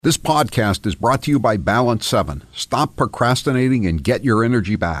This podcast is brought to you by Balance 7. Stop procrastinating and get your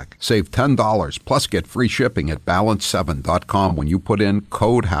energy back. Save $10 plus get free shipping at balance7.com when you put in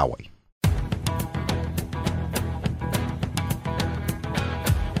code Howie.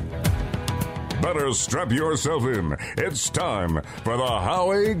 Better strap yourself in. It's time for the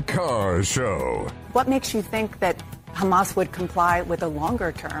Howie Carr Show. What makes you think that Hamas would comply with a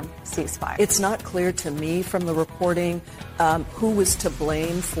longer-term ceasefire? It's not clear to me from the reporting who was to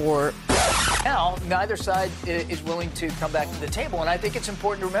blame for. Now, neither side is willing to come back to the table, and I think it's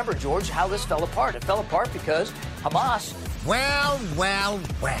important to remember, George, how this fell apart. It fell apart because Hamas... Well.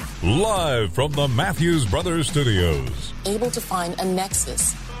 Live from the Matthews Brothers Studios. Able to find a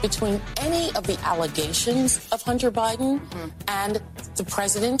nexus between any of the allegations of Hunter Biden and the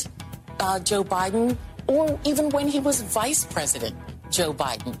president, Joe Biden, or even when he was vice president, Joe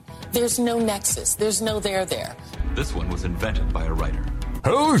Biden. There's no nexus. There's no there. This one was invented by a writer.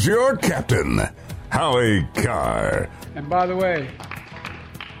 Who's your captain? Howie Carr. And by the way,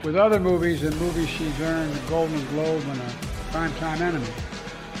 with other movies and movies she's earned a Golden Globe and a Primetime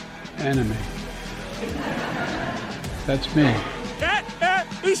Enemy. That's me.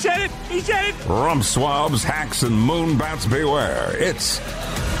 He said it! Rump swabs, hacks, and moonbats beware. It's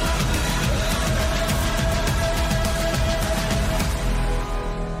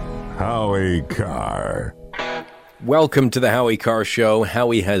Howie Carr. Welcome to the Howie Carr Show.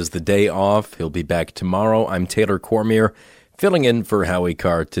 Howie has the day off. He'll be back tomorrow. I'm Taylor Cormier, filling in for Howie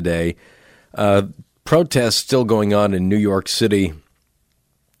Carr today. Protests still going on in New York City.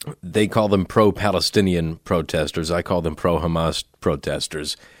 They call them pro-Palestinian protesters. I call them pro-Hamas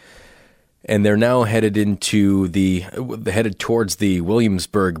protesters. And they're now headed towards the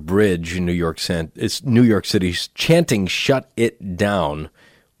Williamsburg Bridge in New York City, chanting "Shut it down."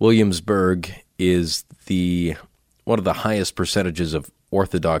 Williamsburg is one of the highest percentages of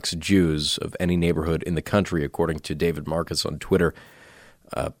Orthodox Jews of any neighborhood in the country, according to David Marcus on Twitter.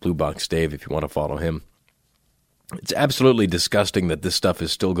 Blue Box Dave, if you want to follow him. It's absolutely disgusting that this stuff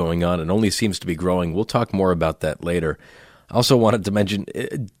is still going on and only seems to be growing. We'll talk more about that later. I also wanted to mention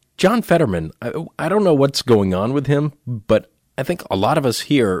John Fetterman. I don't know what's going on with him, but I think a lot of us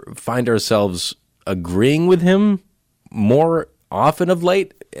here find ourselves agreeing with him more often of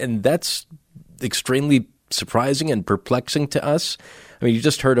late, and that's extremely surprising and perplexing to us. I mean, you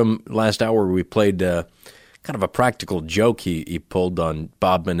just heard him last hour. We played kind of a practical joke he pulled on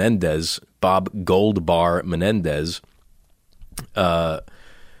Bob Goldbar Menendez.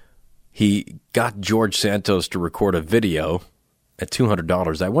 He got George Santos to record a video at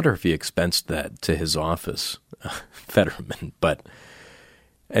 $200. I wonder if he expensed that to his office, Fetterman.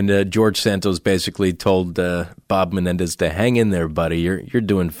 And George Santos basically told Bob Menendez to hang in there, buddy. You're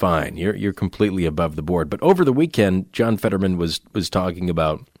doing fine. You're completely above the board. But over the weekend, John Fetterman was talking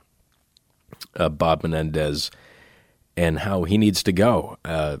about Bob Menendez and how he needs to go,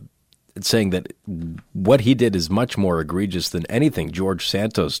 saying that what he did is much more egregious than anything George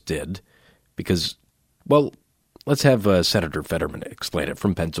Santos did because, well, let's have Senator Fetterman explain it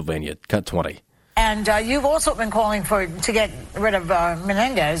from Pennsylvania. Cut 20. And you've also been calling to get rid of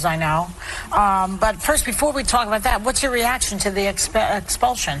Menendez, I know. But first, before we talk about that, what's your reaction to the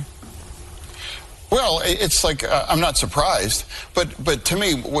expulsion? Well, it's like I'm not surprised, but to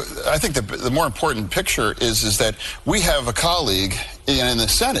me, I think the more important picture is that we have a colleague in the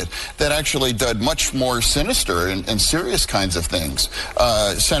Senate that actually did much more sinister and serious kinds of things.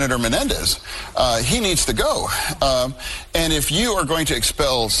 Senator Menendez, he needs to go. And if you are going to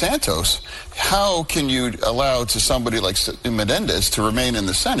expel Santos, how can you allow to somebody like Menendez to remain in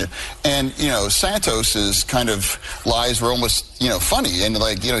the Senate? And, Santos's kind of lies were almost, funny. And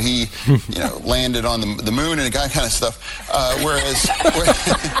he, landed on the moon and that kind of stuff. Whereas,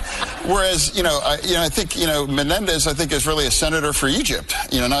 I think, Menendez, I think, is really a senator for Egypt,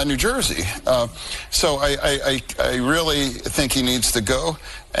 not New Jersey. So I really think he needs to go.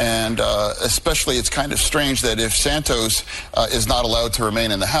 And especially it's kind of strange that if Santos is not allowed to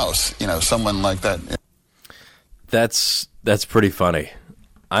remain in the House, someone like that. That's pretty funny.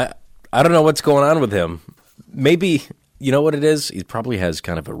 I don't know what's going on with him. Maybe, you know what it is? He probably has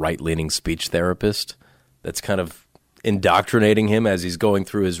kind of a right-leaning speech therapist that's kind of indoctrinating him as he's going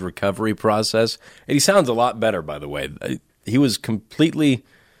through his recovery process. And he sounds a lot better, by the way. He was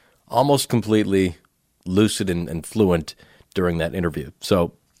almost completely lucid and fluent during that interview.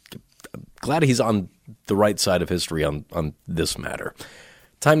 So glad he's on the right side of history on this matter.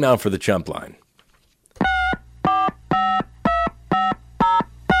 Time now for the Chump Line.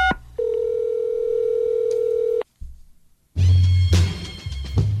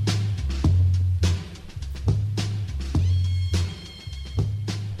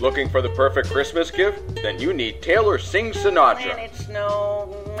 Looking for the perfect Christmas gift? Then you need Taylor Sings Sinatra.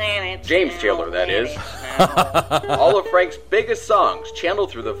 James Taylor, that is. All of Frank's biggest songs channeled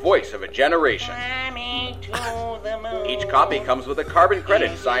through the voice of a generation. Each copy comes with a carbon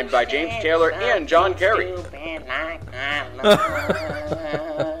credit signed by James Taylor and John Kerry.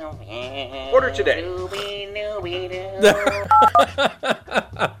 Order today.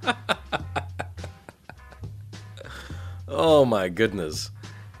 Oh my goodness.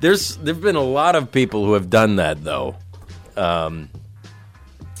 There've been a lot of people who have done that, though. I've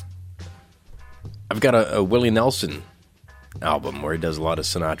got a Willie Nelson album where he does a lot of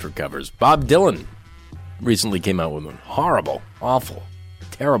Sinatra covers. Bob Dylan recently came out with one. Horrible, awful,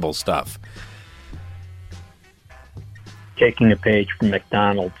 terrible stuff. Taking a page from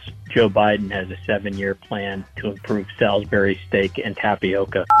McDonald's, Joe Biden has a 7-year plan to improve Salisbury steak and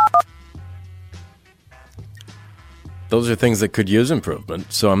tapioca. Those are things that could use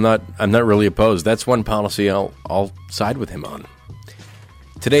improvement, so I'm not really opposed. That's one policy I'll side with him on.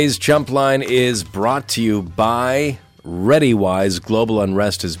 Today's Chump Line is brought to you by ReadyWise. Global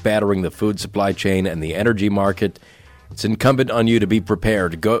unrest is battering the food supply chain and the energy market. It's incumbent on you to be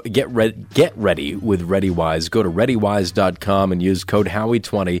prepared. Get ready with ReadyWise. Go to ReadyWise.com and use code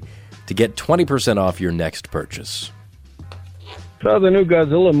Howie20 to get 20% off your next purchase. So the new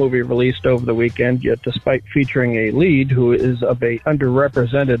Godzilla movie released over the weekend, yet despite featuring a lead who is of a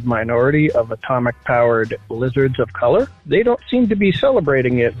underrepresented minority of atomic-powered lizards of color, they don't seem to be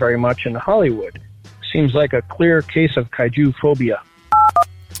celebrating it very much in Hollywood. Seems like a clear case of kaiju phobia.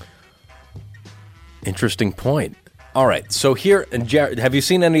 Interesting point. All right, so here, and Jared, have you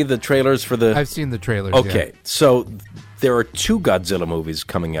seen any of the trailers for the... I've seen the trailers, Okay, yeah. So there are 2 Godzilla movies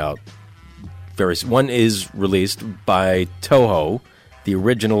coming out. One is released by Toho, the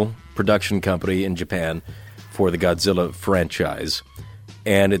original production company in Japan for the Godzilla franchise.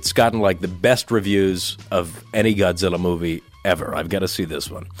 And it's gotten like the best reviews of any Godzilla movie ever. I've got to see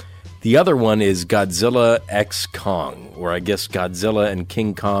this one. The other one is Godzilla X Kong, where I guess Godzilla and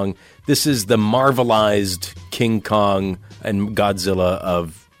King Kong. This is the marvelized King Kong and Godzilla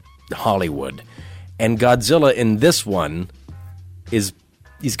of Hollywood. And Godzilla in this one he's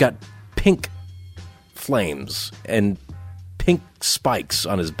got pink flames and pink spikes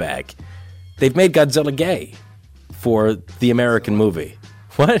on his back. They've made Godzilla gay for the American movie.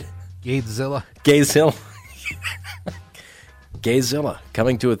 What? Gayzilla. Gayzilla. Gayzilla,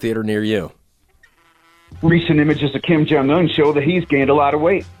 coming to a theater near you. Recent images of Kim Jong-un show that he's gained a lot of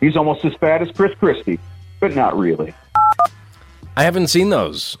weight. He's almost as fat as Christie, but not really. I haven't seen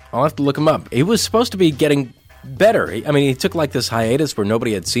those. I'll have to look him up. He was supposed to be getting better. I mean, he took like this hiatus where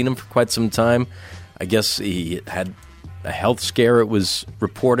nobody had seen him for quite some time. I guess he had a health scare, it was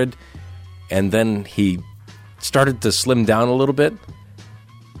reported, and then he started to slim down a little bit.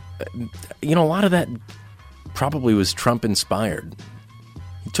 You know, a lot of that probably was Trump-inspired.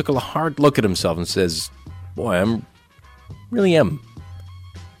 He took a hard look at himself and says, boy, I really am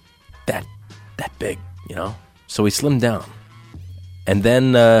that big, you know? So he slimmed down. And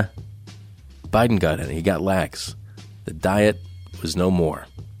then Biden got in. He got lax. The diet was no more.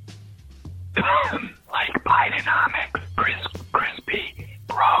 Like Bidenomics, crispy,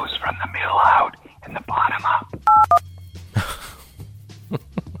 grows from the middle out and the bottom up.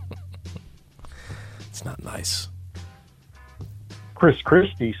 It's not nice.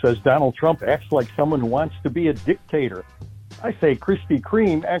 Christie says Donald Trump acts like someone who wants to be a dictator. I say Krispy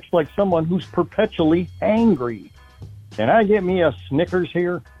Kreme acts like someone who's perpetually angry. Can I get me a Snickers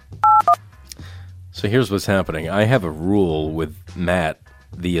here? So here's what's happening. I have a rule with Matt,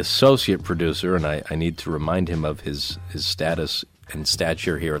 the associate producer, and I need to remind him of his status and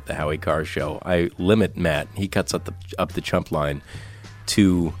stature here at the Howie Carr Show. I limit Matt. He cuts up the chump line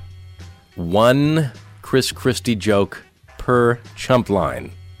to one Christie joke per chump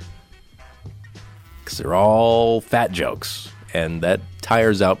line. Because they're all fat jokes, and that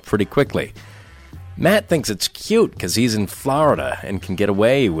tires out pretty quickly. Matt thinks it's cute because he's in Florida and can get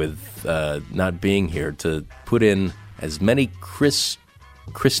away with not being here to put in as many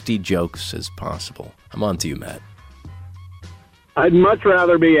Christie jokes as possible. I'm on to you, Matt. I'd much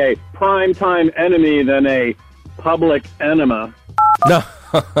rather be a primetime enemy than a public enema. No.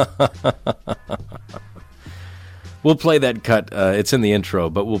 We'll play that cut. It's in the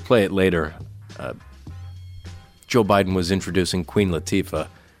intro, but we'll play it later. Joe Biden was introducing Queen Latifah,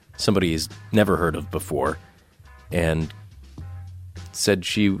 somebody he's never heard of before, and said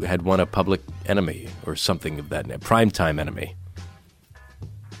she had won a public enemy or something of that name, primetime enemy.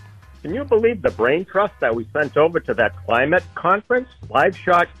 Can you believe the brain trust that we sent over to that climate conference? Live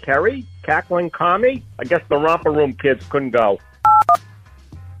shot Kerry, cackling commie? I guess the romper room kids couldn't go.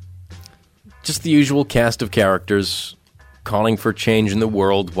 just the usual cast of characters calling for change in the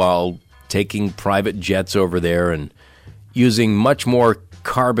world while taking private jets over there and using much more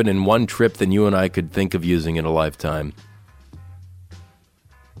carbon in one trip than you and I could think of using in a lifetime.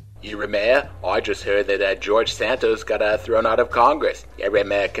 You remember? I just heard that George Santos got thrown out of Congress.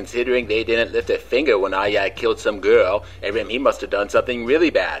 Considering they didn't lift a finger when I killed some girl, he must have done something really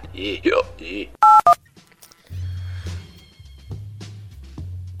bad.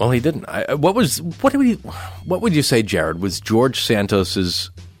 Well, he didn't. What would you say, Jared, was George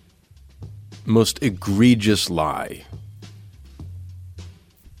Santos's most egregious lie?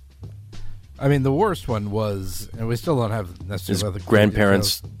 I mean, the worst one was, and we still don't have necessarily... His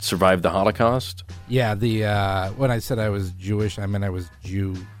grandparents survived the Holocaust? Yeah, when I said I was Jewish, I meant I was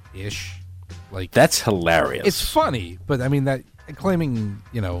Jew-ish. Like, that's hilarious. It's funny, but I mean, that claiming,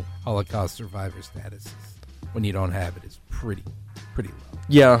 Holocaust survivor status when you don't have it is pretty low.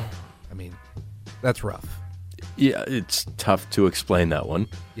 Yeah. I mean, that's rough. Yeah, it's tough to explain that one.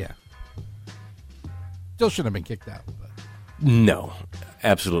 Yeah. Still shouldn't have been kicked out. But. No,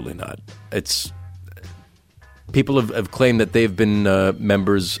 absolutely not. It's people have claimed that they've been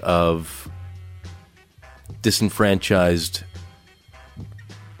members of disenfranchised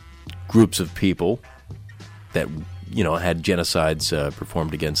groups of people that had genocides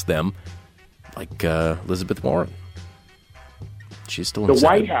performed against them, like Elizabeth Warren. She's still in the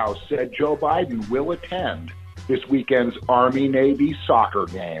White House said Joe Biden will attend this weekend's Army-Navy soccer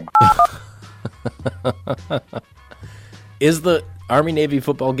game. Is the Army-Navy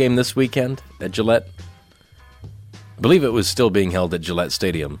football game this weekend at Gillette? I believe it was still being held at Gillette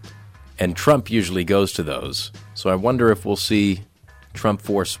Stadium, and Trump usually goes to those. So I wonder if we'll see Trump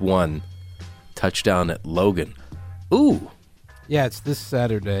Force One touchdown at Logan. Ooh! Yeah, it's this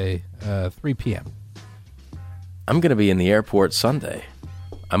Saturday, 3 p.m. I'm going to be in the airport Sunday.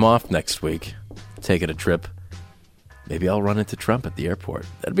 I'm off next week, taking a trip. Maybe I'll run into Trump at the airport.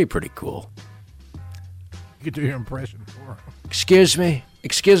 That'd be pretty cool. You could do your impression for him. Excuse me,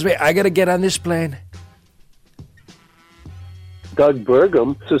 I got to get on this plane. Doug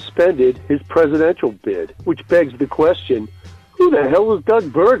Burgum suspended his presidential bid, which begs the question, who the hell is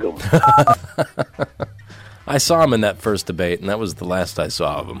Doug Burgum? I saw him in that first debate, and that was the last I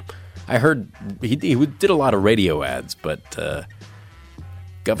saw of him. I heard he did a lot of radio ads, but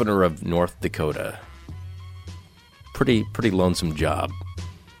governor of North Dakota, pretty lonesome job.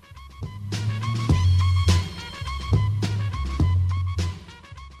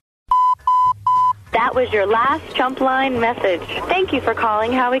 That was your last Chump Line message. Thank you for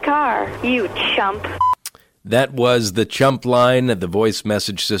calling Howie Carr, you chump. That was the Chump Line, the voice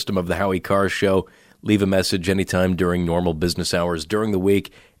message system of the Howie Carr Show. Leave a message anytime during normal business hours during the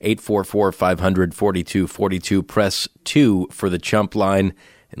week. 844-500-4242. Press 2 for the Chump Line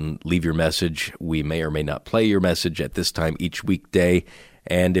and leave your message. We may or may not play your message at this time each weekday.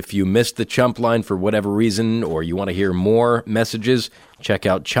 And if you missed the Chump Line for whatever reason, or you want to hear more messages, check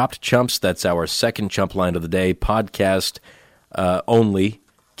out Chopped Chumps. That's our second Chump Line of the day. Podcast only.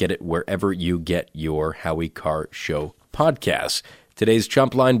 Get it wherever you get your Howie Carr Show podcasts. Today's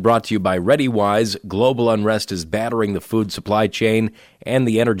Chump Line brought to you by ReadyWise. Global unrest is battering the food supply chain and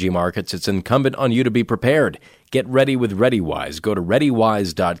the energy markets. It's incumbent on you to be prepared. Get ready with ReadyWise. Go to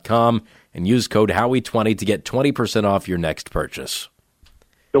ReadyWise.com and use code Howie20 to get 20% off your next purchase.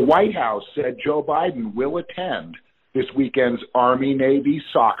 The White House said Joe Biden will attend this weekend's Army-Navy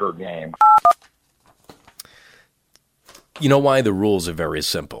soccer game. You know why? The rules are very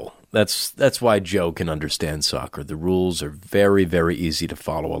simple. That's why Joe can understand soccer. The rules are very, very easy to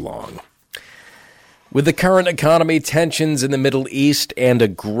follow along. With the current economy, tensions in the Middle East, and a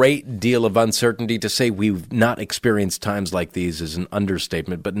great deal of uncertainty, to say we've not experienced times like these is an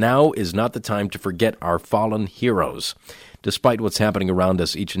understatement. But now is not the time to forget our fallen heroes. Despite what's happening around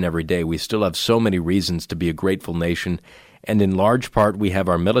us each and every day, we still have so many reasons to be a grateful nation. And in large part, we have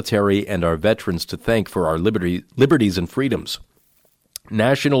our military and our veterans to thank for our liberties and freedoms.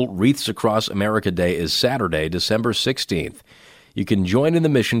 National Wreaths Across America Day is Saturday, December 16th. You can join in the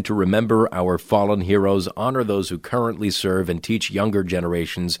mission to remember our fallen heroes, honor those who currently serve, and teach younger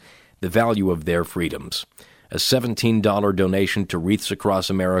generations the value of their freedoms. A $17 donation to Wreaths Across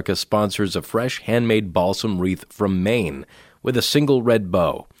America sponsors a fresh handmade balsam wreath from Maine with a single red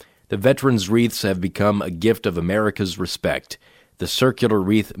bow. The veterans' wreaths have become a gift of America's respect. The circular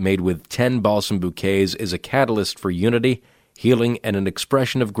wreath made with 10 balsam bouquets is a catalyst for unity, healing, and an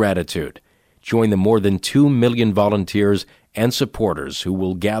expression of gratitude. Join the more than 2 million volunteers and supporters who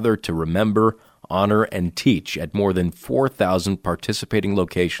will gather to remember, honor, and teach at more than 4,000 participating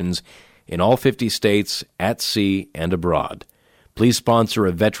locations in all 50 states, at sea, and abroad. Please sponsor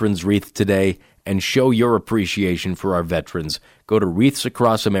a veterans wreath today and show your appreciation for our veterans. Go to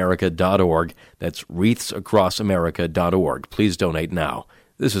wreathsacrossamerica.org. That's wreathsacrossamerica.org. Please donate now.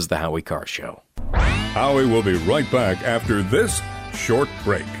 This is the Howie Carr Show. Howie will be right back after this short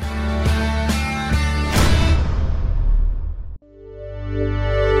break.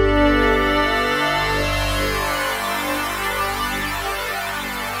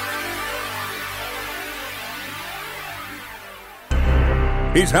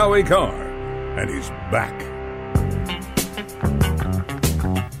 He's Howie Carr, and he's back.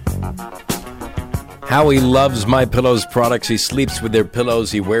 Howie loves MyPillow's products. He sleeps with their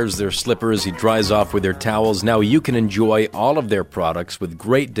pillows, he wears their slippers, he dries off with their towels. Now you can enjoy all of their products with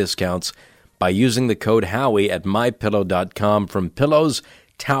great discounts by using the code Howie at MyPillow.com. From pillows,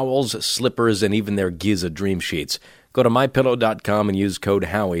 towels, slippers, and even their Giza Dream Sheets. Go to MyPillow.com and use code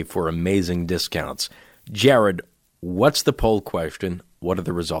Howie for amazing discounts. Jared, what's the poll question? What are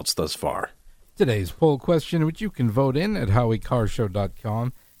the results thus far? Today's poll question, which you can vote in at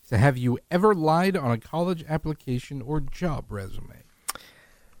HowieCarrshow.com, is, have you ever lied on a college application or job resume?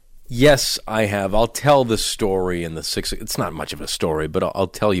 Yes, I have. I'll tell the story in the 6... It's not much of a story, but I'll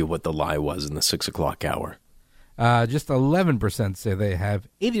tell you what the lie was in the 6 o'clock hour. Just 11% say they have.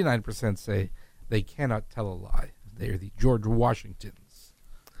 89% say they cannot tell a lie. They are the George Washingtons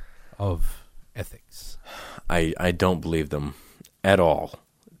of ethics. I don't believe them at all.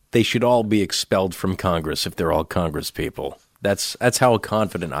 They should all be expelled from Congress if they're all Congress people. That's how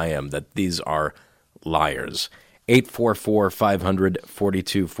confident I am that these are liars.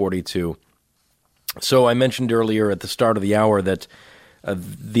 844-500-4242. So I mentioned earlier at the start of the hour that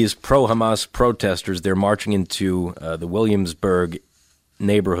these pro-Hamas protesters, they're marching into the Williamsburg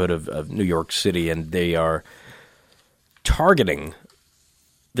neighborhood of New York City, and they are targeting...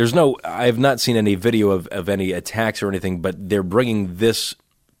 I have not seen any video of any attacks or anything, but they're bringing this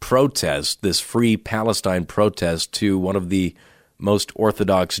protest, this Free Palestine protest, to one of the most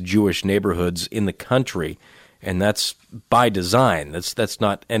Orthodox Jewish neighborhoods in the country, and that's by design. That's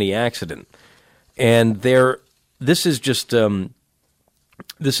not any accident. And this is just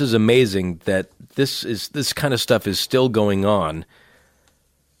this is amazing that this kind of stuff is still going on.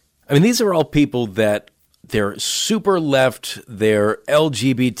 I mean, these are all people that they're super left, they're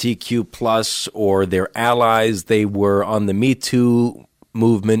LGBTQ+, or they're allies. They were on the Me Too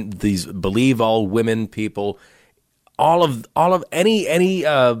movement, these believe all women people, all of anything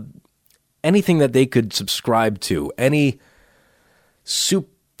that they could subscribe to, any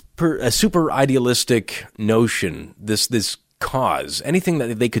super idealistic notion, this cause, anything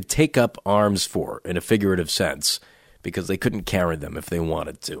that they could take up arms for in a figurative sense, because they couldn't carry them if they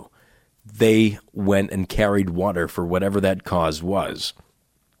wanted to. They went and carried water for whatever that cause was.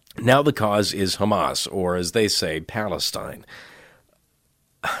 Now the cause is Hamas, or as they say, Palestine.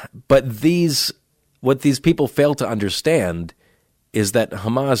 But what these people fail to understand is that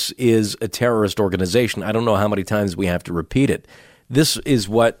Hamas is a terrorist organization. I don't know how many times we have to repeat it. This is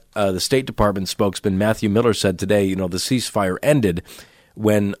what the State Department spokesman Matthew Miller said today. The ceasefire ended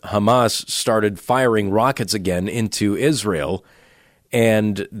when Hamas started firing rockets again into Israel,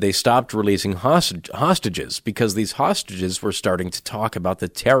 and they stopped releasing hostages because these hostages were starting to talk about the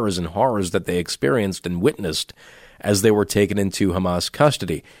terrors and horrors that they experienced and witnessed as they were taken into Hamas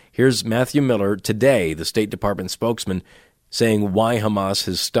custody. Here's Matthew Miller today, the State Department spokesman, saying why Hamas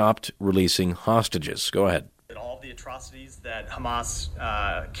has stopped releasing hostages. Go ahead. All the atrocities that Hamas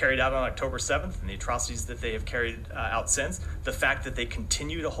carried out on October 7th and the atrocities that they have carried out since, the fact that they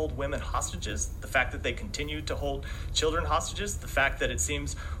continue to hold women hostages, the fact that they continue to hold children hostages, the fact that it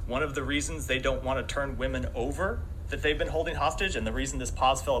seems one of the reasons they don't want to turn women over that they've been holding hostage, and the reason this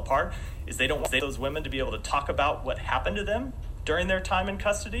pause fell apart, is they don't want those women to be able to talk about what happened to them during their time in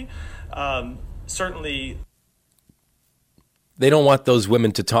custody. Certainly... They don't want those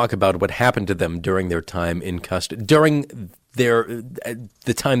women to talk about what happened to them during their time in custody. During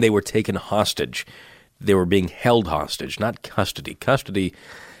the time they were taken hostage, they were being held hostage, not custody. Custody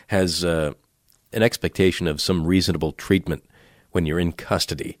has an expectation of some reasonable treatment when you're in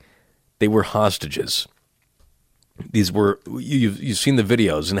custody. They were hostages. These were you've seen the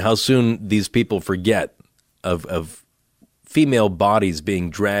videos and how soon these people forget of female bodies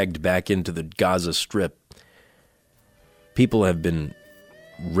being dragged back into the Gaza Strip. People have been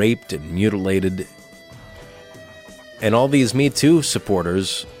raped and mutilated. And all these Me Too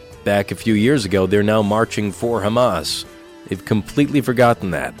supporters, back a few years ago, they're now marching for Hamas. They've completely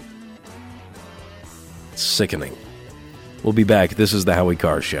forgotten that. It's sickening. We'll be back. This is the Howie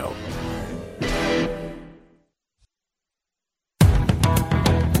Carr Show.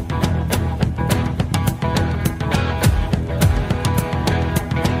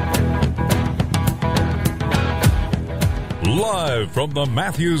 Live from the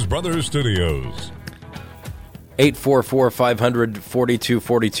Matthews Brothers Studios.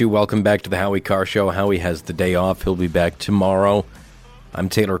 844-500-4242. Welcome back to the Howie Carr Show. Howie has the day off. He'll be back tomorrow. I'm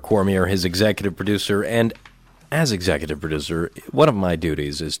Taylor Cormier, his executive producer, and as executive producer, one of my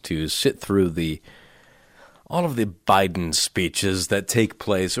duties is to sit through all of the Biden speeches that take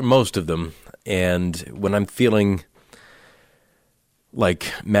place, or most of them, and when I'm feeling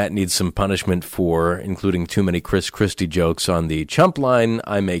like Matt needs some punishment for including too many Christie jokes on the Chump Line,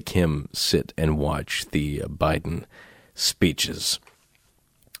 I make him sit and watch the Biden speeches.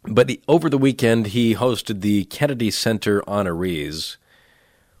 But over the weekend, he hosted the Kennedy Center honorees,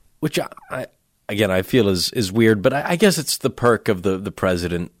 which I feel is weird, but I guess it's the perk of the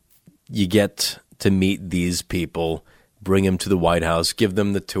president. You get to meet these people, bring them to the White House, give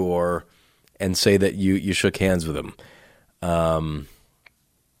them the tour, and say that you shook hands with them.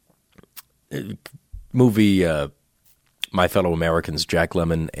 Movie My Fellow Americans, Jack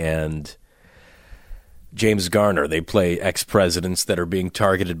Lemmon and James Garner, they play ex-presidents that are being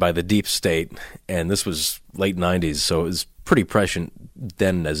targeted by the deep state, and this was late 90s, so it was pretty prescient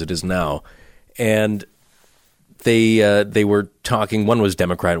then as it is now. And they were talking, one was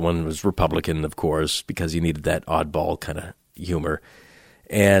Democrat, one was Republican, of course, because you needed that oddball kind of humor.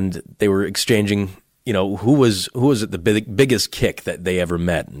 And they were exchanging, who was at the biggest kick that they ever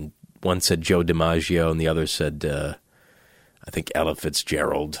met. And one said Joe DiMaggio, and the other said, I think Ella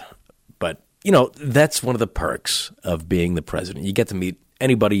Fitzgerald. But, that's one of the perks of being the president. You get to meet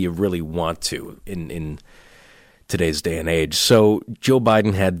anybody you really want to in today's day and age. So Joe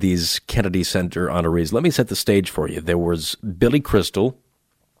Biden had these Kennedy Center honorees. Let me set the stage for you. There was Billy Crystal.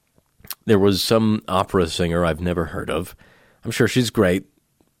 There was some opera singer I've never heard of. I'm sure she's great,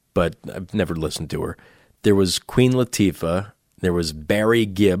 but I've never listened to her. There was Queen Latifah. There was Barry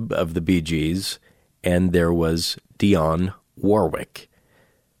Gibb of the Bee Gees. And there was Dionne Warwick.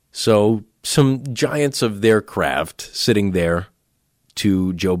 So some giants of their craft sitting there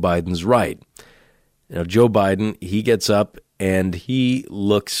to Joe Biden's right. Now, Joe Biden, he gets up and he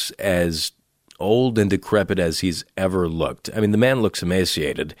looks as old and decrepit as he's ever looked. I mean, the man looks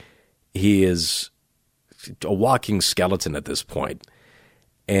emaciated. He is a walking skeleton at this point.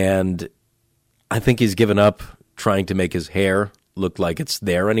 And I think he's given up trying to make his hair look like it's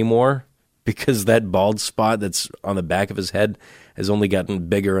there anymore, because that bald spot that's on the back of his head has only gotten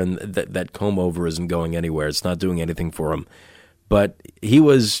bigger, and that comb over isn't going anywhere. It's not doing anything for him. But he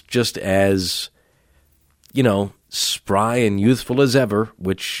was just as, spry and youthful as ever,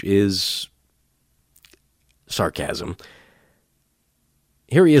 which is sarcasm.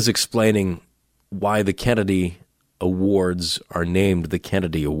 Here he is explaining why the Kennedy Awards are named the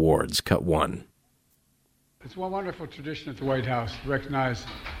Kennedy Awards. Cut one. It's one wonderful tradition at the White House to recognize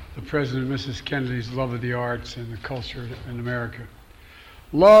the President and Mrs. Kennedy's love of the arts and the culture in America.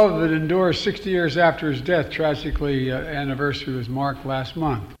 Love that endures 60 years after his death. Tragically, anniversary was marked last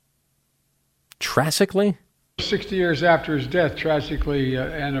month. Tragically? 60 years after his death, tragically,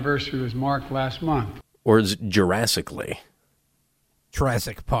 anniversary was marked last month. Or is it Jurassically?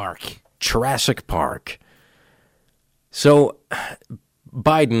 Jurassic Park. Jurassic Park. So,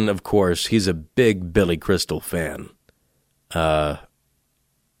 Biden, of course, he's a big Billy Crystal fan.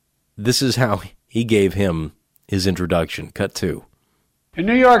 This is how he gave him his introduction. Cut two. In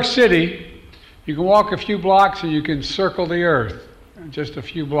New York City, you can walk a few blocks and you can circle the earth, just a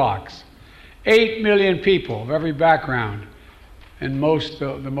few blocks. 8 million people of every background, and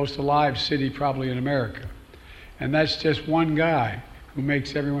the most alive city probably in America. And that's just one guy who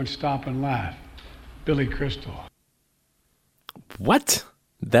makes everyone stop and laugh, Billy Crystal. What?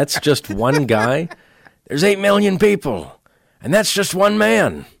 That's just one guy? There's 8 million people, and that's just one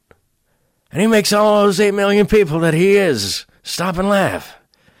man. And he makes all those 8 million people that he is stop and laugh.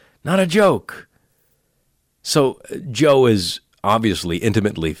 Not a joke. So Joe is obviously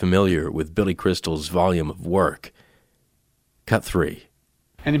intimately familiar with Billy Crystal's volume of work. Cut three.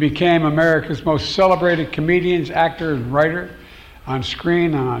 And he became America's most celebrated comedian, actor, and writer on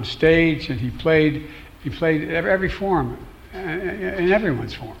screen and on stage. And he played every form, in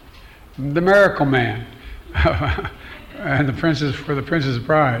everyone's form. The Miracle Man, and the Princess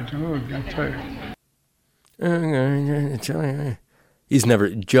Bride. Oh, I tell you.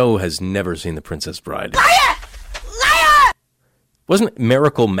 Joe has never seen The Princess Bride. Liar! Wasn't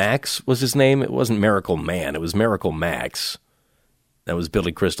Miracle Max was his name? It wasn't Miracle Man. It was Miracle Max. That was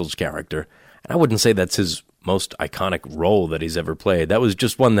Billy Crystal's character. And I wouldn't say that's his most iconic role that he's ever played. That was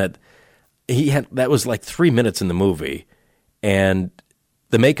just one that he had. That was like 3 minutes in the movie. And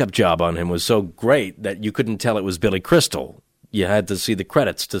the makeup job on him was so great that you couldn't tell it was Billy Crystal. You had to see the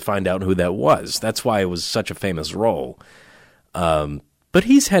credits to find out who that was. That's why it was such a famous role. But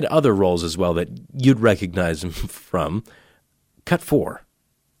he's had other roles as well that you'd recognize him from. Cut 4.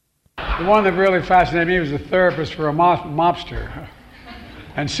 The one that really fascinated me was a therapist for a mobster.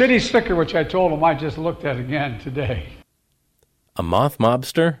 And City Slicker, which I told him I just looked at again today. A moth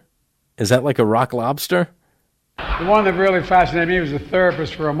mobster? Is that like a rock lobster? The one that really fascinated me was a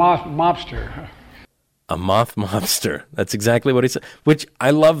therapist for a mobster. A moth mobster. That's exactly what he said. Which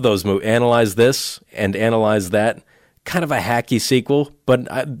I love those movies. Analyze This and Analyze That. Kind of a hacky sequel,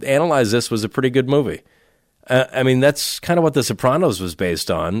 but Analyze This was a pretty good movie. I mean, that's kind of what The Sopranos was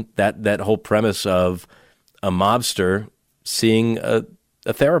based on. That whole premise of a mobster seeing a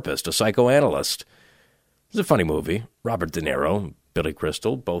therapist, a psychoanalyst. It's a funny movie. Robert De Niro, Billy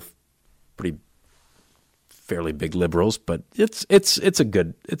Crystal, both pretty fairly big liberals, but it's a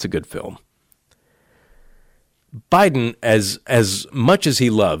good film. Biden, as much as he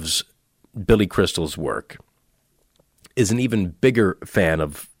loves Billy Crystal's work, is an even bigger fan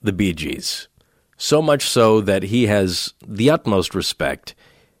of the Bee Gees. So much so that he has the utmost respect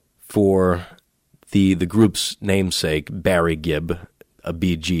for the group's namesake, Barry Gibb, a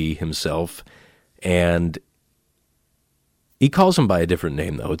Bee Gee himself, and he calls him by a different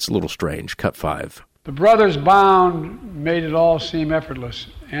name, though. It's a little strange. Cut 5. The brothers Bound made it all seem effortless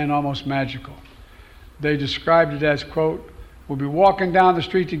and almost magical. They described it as, quote, "We'll be walking down the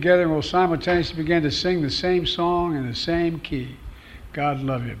street together and we'll simultaneously begin to sing the same song in the same key. God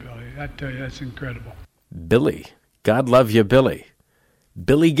love you, Billy." I tell you, that's incredible. Billy. God love you, Billy.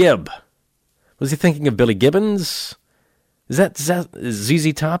 Billy Gibb. Was he thinking of Billy Gibbons? Is that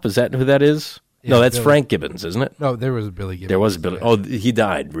ZZ Top? Is that who that is? Yeah, no, that's Billy. Frank Gibbons, isn't it? No, there was a Billy Gibb. There was a Billy. Oh, he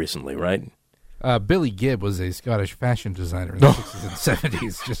died recently, right? Billy Gibb was a Scottish fashion designer in the 60s and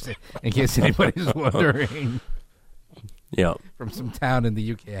 70s, just in case anybody's wondering. Yeah. From some town in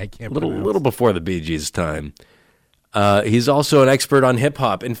the UK, I can't pronounce. Little before the Bee Gees' time. He's also an expert on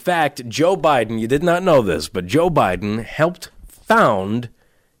hip-hop. In fact, Joe Biden, you did not know this, but Joe Biden helped found,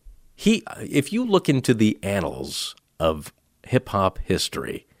 if you look into the annals of hip-hop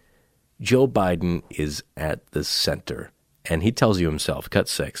history, Joe Biden is at the center. And he tells you himself, cut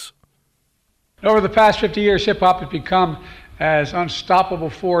 6. Over the past 50 years, hip-hop has become as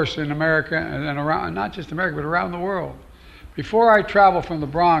unstoppable force in America and around, not just America, but around the world. Before I traveled from the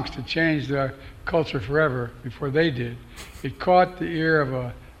Bronx to change the culture forever, before they did, it caught the ear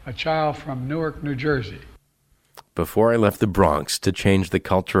of a child from Newark, New Jersey. Before I left the Bronx to change the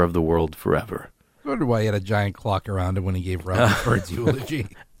culture of the world forever. I wonder why he had a giant clock around him when he gave Robin Bird's eulogy.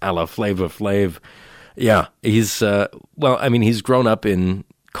 A la Flava Flav. Yeah, he's, he's grown up in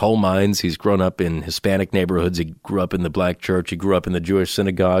coal mines. He's grown up in Hispanic neighborhoods. He grew up in the black church. He grew up in the Jewish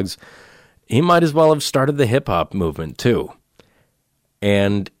synagogues. He might as well have started the hip-hop movement, too.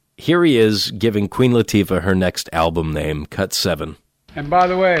 And here he is giving Queen Latifah her next album name, cut 7. And by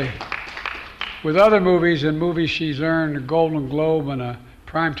the way, with other movies and movies she's earned a Golden Globe and a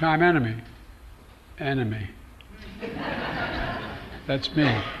Primetime Emmy. That's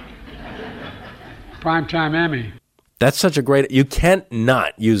me. Primetime Emmy. That's such a great... You can't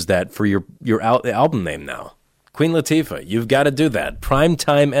not use that for your album name now. Queen Latifah, you've got to do that.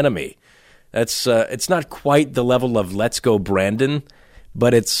 Primetime Enemy. That's it's not quite the level of Let's Go Brandon,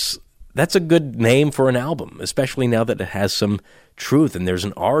 but that's a good name for an album, especially now that it has some truth and there's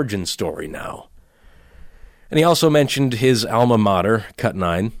an origin story now. And he also mentioned his alma mater, cut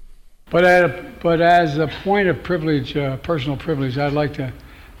 9. But as a point of privilege, personal privilege, I'd like to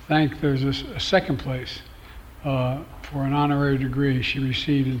thank, there's a second place for an honorary degree she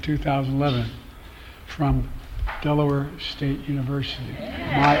received in 2011 from Delaware State University,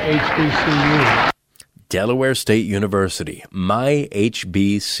 my HBCU. Delaware State University, my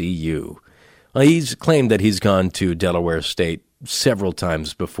HBCU. Well, he's claimed that he's gone to Delaware State several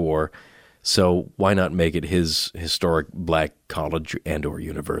times before, so why not make it his historic black college and or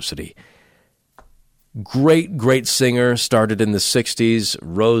university? Great singer, started in the 60s,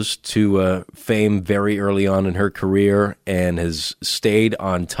 rose to fame very early on in her career, and has stayed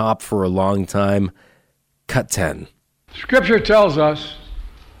on top for a long time. Cut 10. Scripture tells us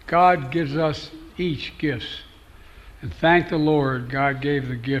God gives us each gifts. And thank the Lord, God gave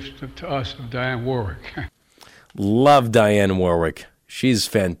the gift to us of Diane Warwick. Love Diane Warwick. She's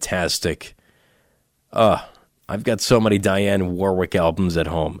fantastic. I've got so many Diane Warwick albums at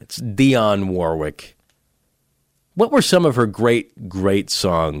home. It's Dionne Warwick. What were some of her great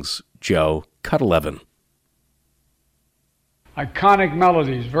songs, Joe? Cut 11. Iconic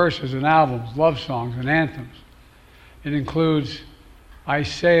melodies, verses, and albums, love songs, and anthems. It includes I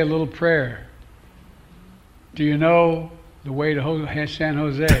Say a Little Prayer. Do you know the way to San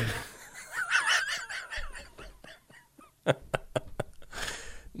Jose?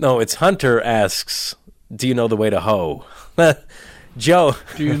 No, it's Hunter asks, do you know the way to Ho? Joe.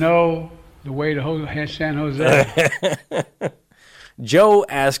 Do you know the way to San Jose? Joe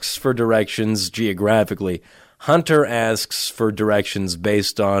asks for directions geographically. Hunter asks for directions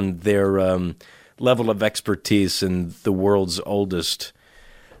based on their level of expertise in the world's oldest,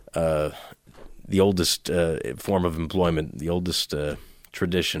 form of employment, the oldest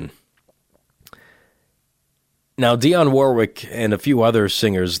tradition. Now, Dionne Warwick and a few other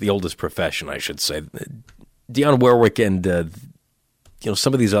singers, the oldest profession, I should say. Dionne Warwick and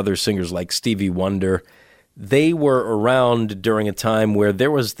some of these other singers like Stevie Wonder, they were around during a time where there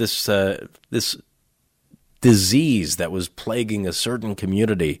was this disease that was plaguing a certain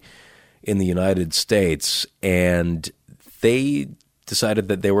community in the United States, and they decided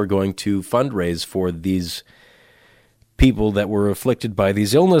that they were going to fundraise for these people that were afflicted by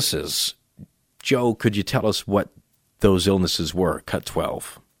these illnesses. Joe, could you tell us what those illnesses were? Cut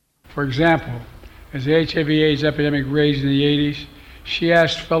 12. For example, as the HIV/AIDS epidemic raged in the 80s, she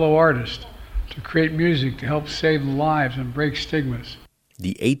asked fellow artists to create music to help save lives and break stigmas.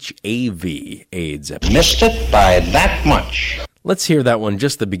 The HIV/AIDS epidemic. Missed it by that much. Let's hear that one,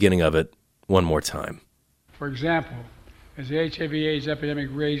 just the beginning of it, one more time. For example, as the HIV/AIDS epidemic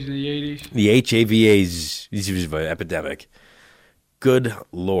raged in the 80s... The HIV/AIDS epidemic. Good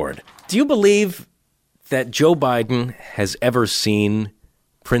Lord. Do you believe that Joe Biden has ever seen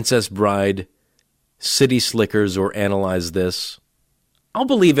Princess Bride, City Slickers, or Analyze This? I'll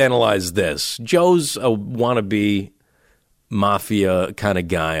believe Analyze This. Joe's a wannabe mafia kind of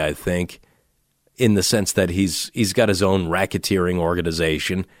guy, I think, in the sense that he's got his own racketeering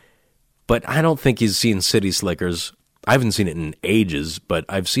organization. But I don't think he's seen City Slickers. I haven't seen it in ages, but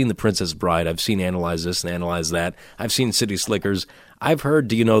I've seen The Princess Bride. I've seen Analyze This and Analyze That. I've seen City Slickers. I've heard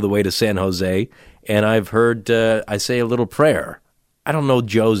Do You Know the Way to San Jose? And I've heard I Say a Little Prayer. I don't know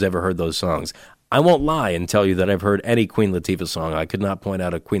Joe's ever heard those songs. I won't lie and tell you that I've heard any Queen Latifah song. I could not point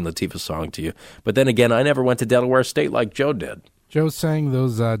out a Queen Latifah song to you. But then again, I never went to Delaware State like Joe did. Joe sang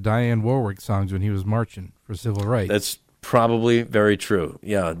those Diane Warwick songs when he was marching for civil rights. That's probably very true.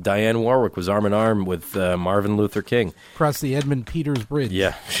 Yeah, Diane Warwick was arm in arm with Marvin Luther King. Across the Edmund Peters Bridge.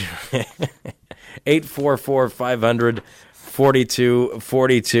 Yeah.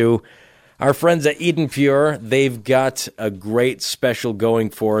 844-500-4242. Our friends at Eden Pure, they've got a great special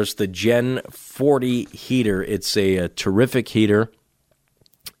going for us, the Gen 40 heater. It's a terrific heater.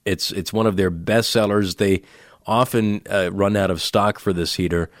 It's one of their best sellers. They often run out of stock for this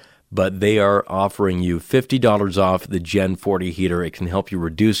heater, but they are offering you $50 off the Gen 40 heater. It can help you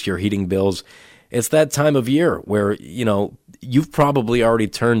reduce your heating bills. It's that time of year where, you've probably already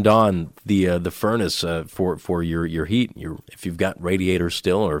turned on the furnace for your heat. If you've got radiators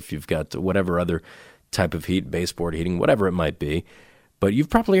still, or if you've got whatever other type of heat, baseboard heating, whatever it might be. But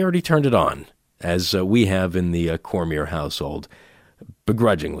you've probably already turned it on, as we have in the Cormier household,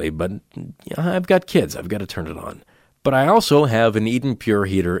 begrudgingly. But I've got kids. I've got to turn it on. But I also have an Eden Pure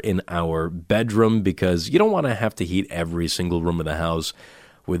heater in our bedroom, because you don't want to have to heat every single room of the house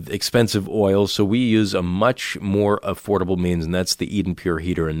with expensive oil, so we use a much more affordable means, and that's the Eden Pure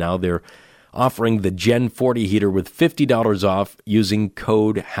heater. And now they're offering the Gen 40 heater with $50 off using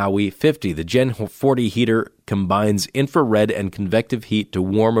code Howie50. The Gen 40 heater combines infrared and convective heat to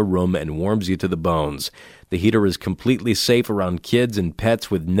warm a room and warms you to the bones. The heater is completely safe around kids and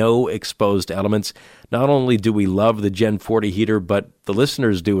pets with no exposed elements. Not only do we love the Gen 40 heater, but the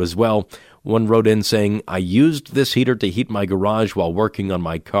listeners do as well. One wrote in saying, I used this heater to heat my garage while working on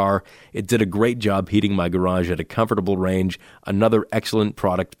my car. It did a great job heating my garage at a comfortable range. Another excellent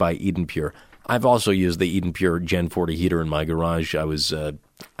product by Eden Pure. I've also used the Eden Pure Gen 40 heater in my garage. I was, I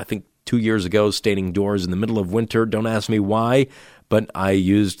think 2 years ago, staining doors in the middle of winter. Don't ask me why, but I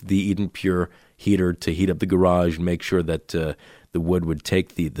used the Eden Pure heater to heat up the garage and make sure that the wood would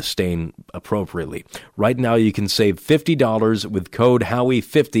take the stain appropriately. Right now, you can save $50 with code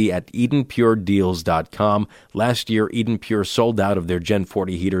Howie50 at EdenPureDeals.com. Last year, Eden Pure sold out of their Gen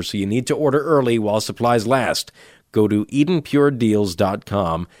 40 heater, so you need to order early while supplies last. Go to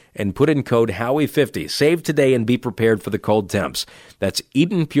EdenPureDeals.com and put in code Howie50. Save today and be prepared for the cold temps. That's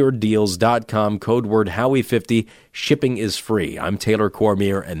EdenPureDeals.com, code word Howie50. Shipping is free. I'm Taylor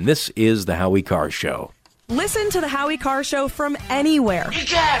Cormier, and this is The Howie Carr Show. Listen to The Howie Carr Show from anywhere.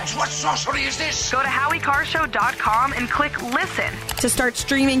 Egads, what sorcery is this? Go to HowieCarShow.com and click Listen to start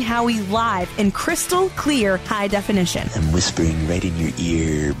streaming Howie live in crystal clear high definition. I'm whispering right in your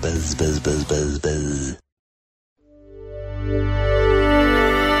ear. Buzz, buzz, buzz, buzz, buzz.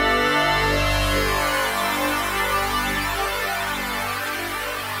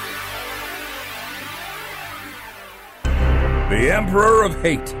 The Emperor of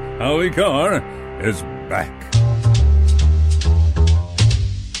Hate, Howie Carr, is back.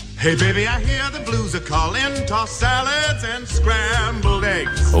 Hey baby, I hear the blues are calling. Tossed salads and scrambled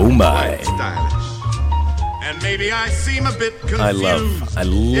eggs. Oh my. Stylish. And maybe I seem a bit confused. I love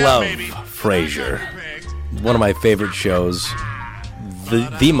Frasier. One of my favorite shows.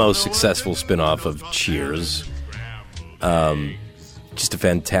 The most successful spin-off of Cheers. Just a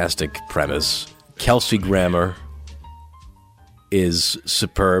fantastic premise. Kelsey Grammer is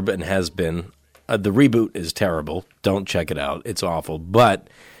superb and has been. The reboot is terrible. Don't check it out. It's awful. But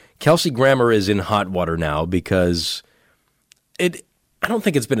Kelsey Grammer is in hot water now because I don't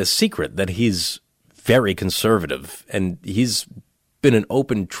think it's been a secret that he's very conservative, and he's been an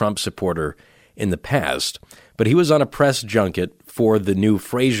open Trump supporter in the past. But he was on a press junket for the new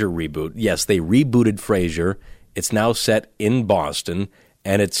Frasier reboot. Yes, they rebooted Frasier. It's now set in Boston,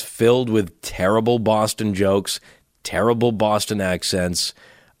 and it's filled with terrible Boston jokes, terrible Boston accents,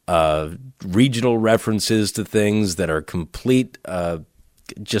 regional references to things that are complete.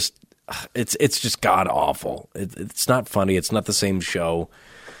 It's just god awful. It's not funny. It's not the same show.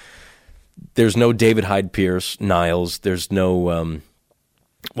 There's no David Hyde Pierce, Niles. There's no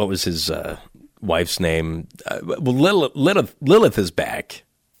what was his wife's name? Lilith is back.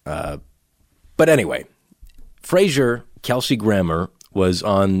 But anyway, Frasier, Kelsey Grammer, was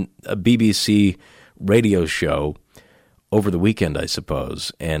on a BBC radio show over the weekend, I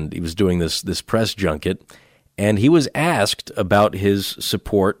suppose, and he was doing this press junket, and he was asked about his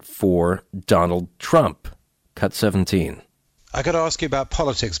support for Donald Trump. Cut 17. I got to ask you about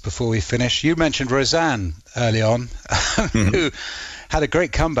politics before we finish. You mentioned Roseanne early on, who had a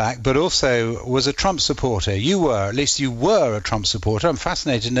great comeback, but also was a Trump supporter. You were a Trump supporter. I'm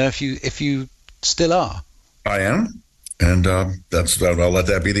fascinated to know if you still are. I am, and I'll let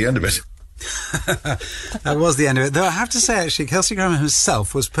that be the end of it. That was the end of it. Though I have to say, actually, Kelsey Grammer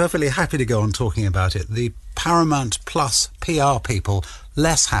himself was perfectly happy to go on talking about it. The Paramount Plus PR people,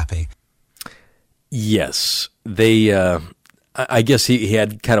 less happy. Yes. They, I guess he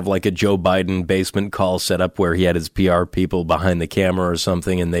had kind of like a Joe Biden basement call set up where he had his PR people behind the camera or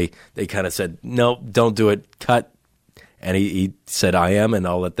something, and they kind of said, no, don't do it, cut. And he said, I am, and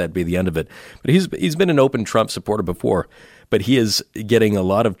I'll let that be the end of it. But he's been an open Trump supporter before. But he is getting a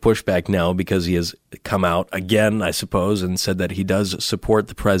lot of pushback now because he has come out again, I suppose, and said that he does support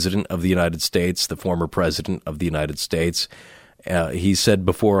the president of the United States, the former president of the United States. He said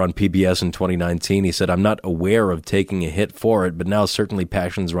before on PBS in 2019, he said, I'm not aware of taking a hit for it, but now certainly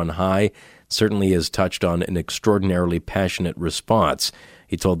passions run high, certainly has touched on an extraordinarily passionate response.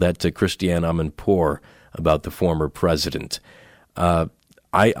 He told that to Christiane Amanpour about the former president. I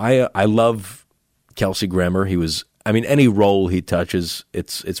love Kelsey Grammer. He was, any role he touches,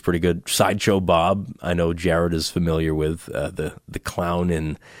 it's pretty good. Sideshow Bob, I know Jared is familiar with, the clown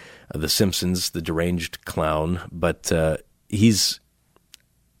in The Simpsons, the deranged clown, but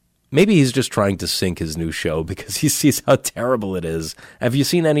maybe he's just trying to sink his new show because he sees how terrible it is. Have you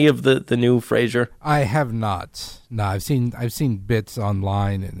seen any of the new Frasier? I have not. No, I've seen bits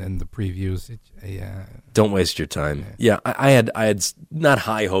online and the previews. Don't waste your time. Yeah, I had not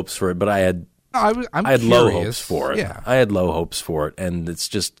high hopes for it, but I had low hopes for it. Yeah. I had low hopes for it, and it's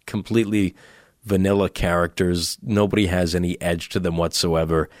just completely vanilla characters. Nobody has any edge to them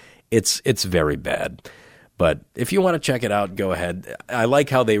whatsoever. It's very bad. But if you want to check it out, go ahead. I like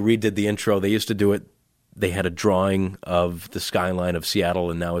how they redid the intro. They used to do it. They had a drawing of the skyline of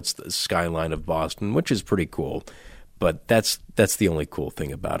Seattle, and now it's the skyline of Boston, which is pretty cool. But that's the only cool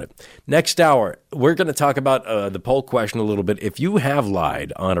thing about it. Next hour, we're going to talk about the poll question a little bit. If you have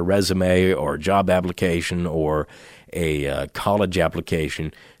lied on a resume or a job application or a college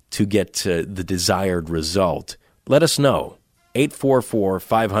application to get the desired result, let us know.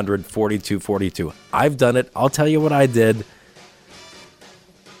 844-500-4242. I've done it. I'll tell you what I did.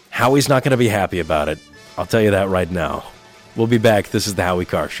 Howie's not going to be happy about it. I'll tell you that right now. We'll be back. This is the Howie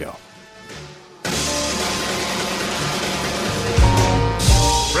Carr Show.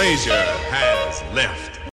 Frasier has left.